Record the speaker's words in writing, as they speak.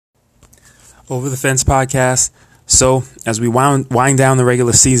Over the Fence podcast. So as we wind down the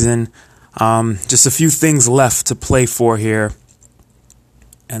regular season, just a few things left to play for here.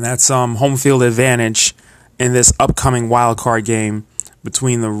 And that's home field advantage in this upcoming wild card game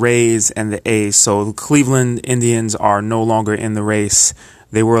between the Rays and the A's. So the Cleveland Indians are no longer in the race.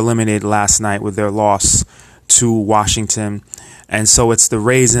 They were eliminated last night with their loss to Washington. And so it's the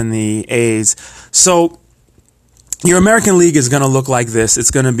Rays and the A's. So your American League is going to look like this.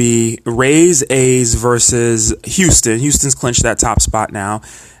 It's going to be Rays, A's versus Houston. Houston's clinched that top spot now.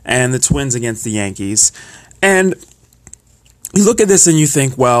 And the Twins against the Yankees. And you look at this and you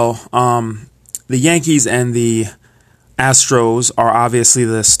think, well, the Yankees and the Astros are obviously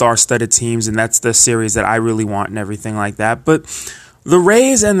the star-studded teams, and that's the series that I really want and everything like that. But the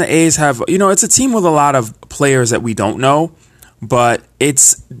Rays and the A's have, it's a team with a lot of players that we don't know. But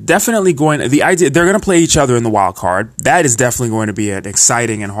it's definitely they're going to play each other in the wild card. That is definitely going to be an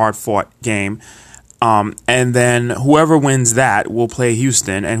exciting and hard-fought game. And then whoever wins that will play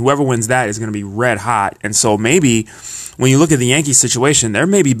Houston, and whoever wins that is going to be red hot. And so maybe when you look at the Yankees situation, they're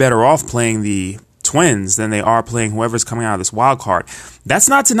maybe better off playing the Twins than they are playing whoever's coming out of this wild card. That's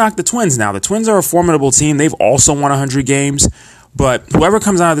not to knock the Twins now. The Twins are a formidable team. They've also won 100 games. But whoever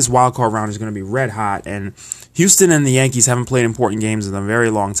comes out of this wild card round is going to be red hot. And Houston and the Yankees haven't played important games in a very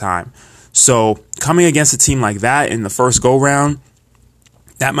long time. So coming against a team like that in the first go-round,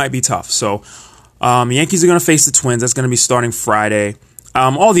 that might be tough. So the Yankees are going to face the Twins. That's going to be starting Friday.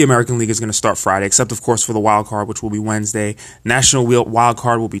 All the American League is going to start Friday, except, of course, for the wild card, which will be Wednesday. National wild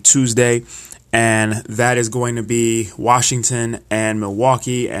card will be Tuesday. And that is going to be Washington and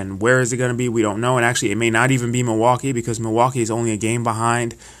Milwaukee. And where is it going to be? We don't know. And actually, it may not even be Milwaukee because Milwaukee is only a game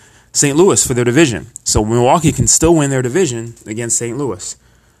behind St. Louis for their division. So Milwaukee can still win their division against St. Louis.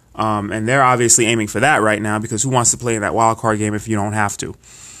 And they're obviously aiming for that right now because who wants to play in that wild card game if you don't have to?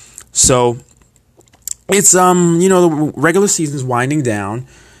 So it's, the regular season's winding down.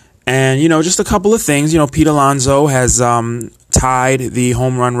 And, just a couple of things. Pete Alonso has tied the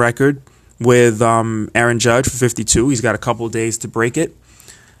home run record with Aaron Judge for 52. He's got a couple of days to break it.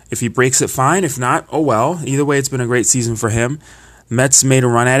 If he breaks it, fine. If not, oh well. Either way, it's been a great season for him. Mets made a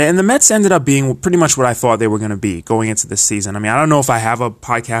run at it, and the Mets ended up being pretty much what I thought they were going to be going into this season. I mean, I don't know if I have a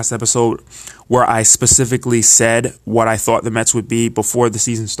podcast episode where I specifically said what I thought the Mets would be before the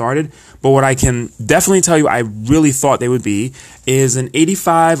season started, but what I can definitely tell you I really thought they would be is an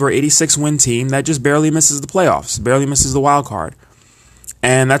 85 or 86 win team that just barely misses the playoffs, barely misses the wild card.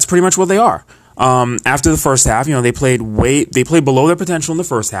 And that's pretty much what they are. After the first half, they played below their potential in the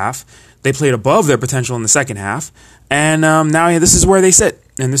first half. They played above their potential in the second half. And now this is where they sit,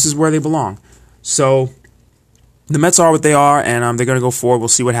 and this is where they belong. So the Mets are what they are, and they're going to go forward. We'll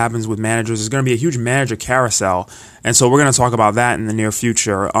see what happens with managers. There's going to be a huge manager carousel, and so we're going to talk about that in the near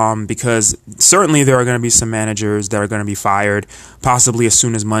future because certainly there are going to be some managers that are going to be fired, possibly as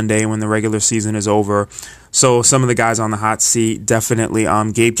soon as Monday when the regular season is over. So some of the guys on the hot seat, definitely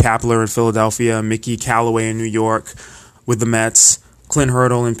Gabe Kapler in Philadelphia, Mickey Callaway in New York with the Mets, Clint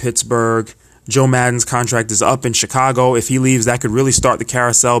Hurdle in Pittsburgh. Joe Maddon's contract is up in Chicago. If he leaves, that could really start the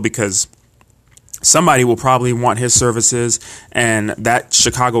carousel because somebody will probably want his services, and that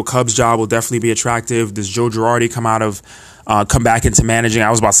Chicago Cubs job will definitely be attractive. Does Joe Girardi come back into managing? I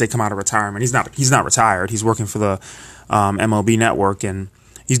was about to say come out of retirement. He's not retired. He's working for the MLB Network, and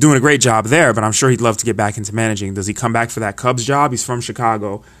he's doing a great job there, but I'm sure he'd love to get back into managing. Does he come back for that Cubs job? He's from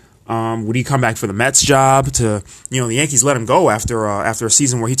Chicago. Would he come back for the Mets job? The Yankees let him go after a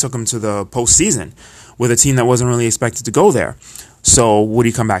season where he took them to the postseason with a team that wasn't really expected to go there. So would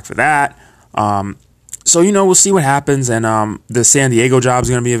he come back for that? So we'll see what happens. And the San Diego job is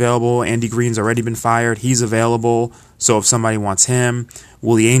going to be available. Andy Green's already been fired. He's available. So if somebody wants him,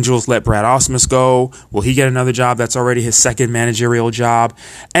 will the Angels let Brad Ausmus go? Will he get another job? That's already his second managerial job.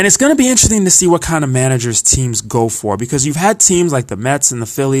 And it's going to be interesting to see what kind of managers teams go for, because you've had teams like the Mets and the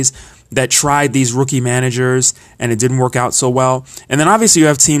Phillies that tried these rookie managers and it didn't work out so well. And then obviously you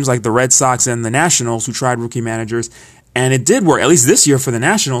have teams like the Red Sox and the Nationals who tried rookie managers and it did work. At least this year for the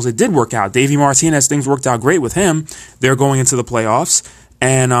Nationals, it did work out. Davey Martinez, things worked out great with him. They're going into the playoffs.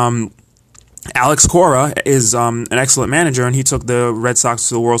 And Alex Cora is an excellent manager, and he took the Red Sox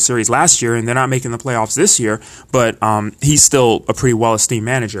to the World Series last year, and they're not making the playoffs this year, but he's still a pretty well-esteemed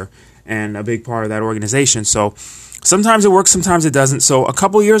manager and a big part of that organization. So sometimes it works, sometimes it doesn't. So a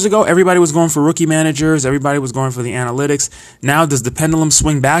couple years ago, everybody was going for rookie managers. Everybody was going for the analytics. Now, does the pendulum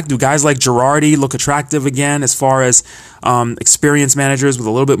swing back? Do guys like Girardi look attractive again as far as experienced managers with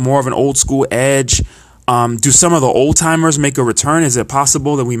a little bit more of an old-school edge? Do some of the old timers make a return? Is it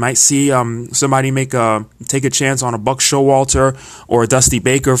possible that we might see somebody take a chance on a Buck Showalter or a Dusty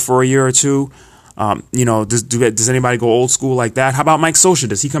Baker for a year or two? Does anybody go old school like that? How about Mike Scioscia?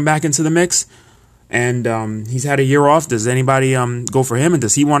 Does he come back into the mix? And he's had a year off. Does anybody go for him? And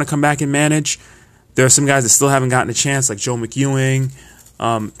does he want to come back and manage? There are some guys that still haven't gotten a chance, like Joe McEwing.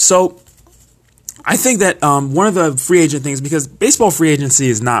 So I think that one of the free agent things, because baseball free agency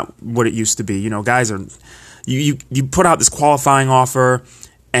is not what it used to be. Guys are you put out this qualifying offer,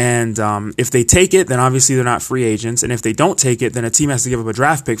 and if they take it, then obviously they're not free agents. And if they don't take it, then a team has to give up a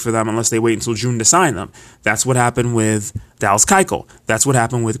draft pick for them unless they wait until June to sign them. That's what happened with Dallas Keuchel. That's what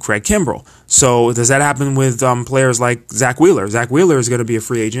happened with Craig Kimbrell. So does that happen with players like Zach Wheeler? Zach Wheeler is going to be a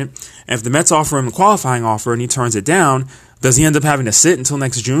free agent. And if the Mets offer him a qualifying offer and he turns it down, does he end up having to sit until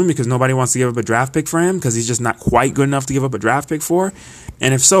next June because nobody wants to give up a draft pick for him because he's just not quite good enough to give up a draft pick for?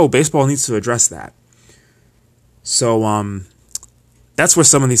 And if so, baseball needs to address that. So that's where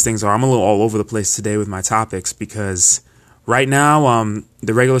some of these things are. I'm a little all over the place today with my topics because right now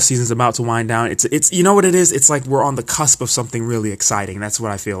the regular season's about to wind down. It's you know what it is? It's like we're on the cusp of something really exciting. That's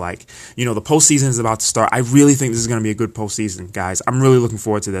what I feel like. The postseason is about to start. I really think this is going to be a good postseason, guys. I'm really looking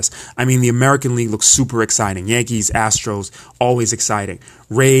forward to this. I mean, the American League looks super exciting. Yankees, Astros, always exciting.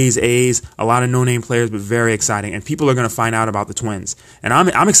 Rays, A's, a lot of no-name players, but very exciting. And people are going to find out about the Twins. And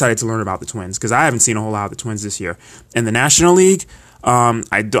I'm excited to learn about the Twins because I haven't seen a whole lot of the Twins this year. In the National League,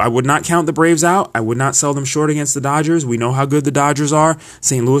 I would not count the Braves out. I would not sell them short against the Dodgers. We know how good the Dodgers are.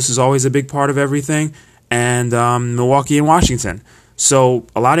 St. Louis is always a big part of everything. And Milwaukee and Washington. So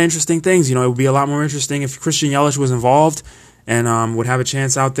a lot of interesting things. It would be a lot more interesting if Christian Yelich was involved and would have a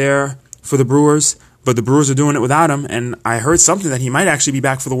chance out there for the Brewers. But the Brewers are doing it without him. And I heard something that he might actually be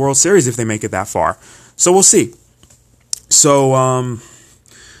back for the World Series if they make it that far. So we'll see. So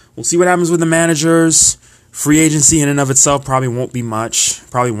we'll see what happens with the managers. Free agency in and of itself probably won't be much,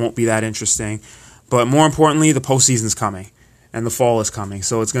 probably won't be that interesting. But more importantly, the postseason's coming and the fall is coming.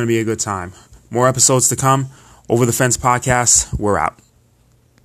 So it's going to be a good time. More episodes to come. Over the Fence Podcast, we're out.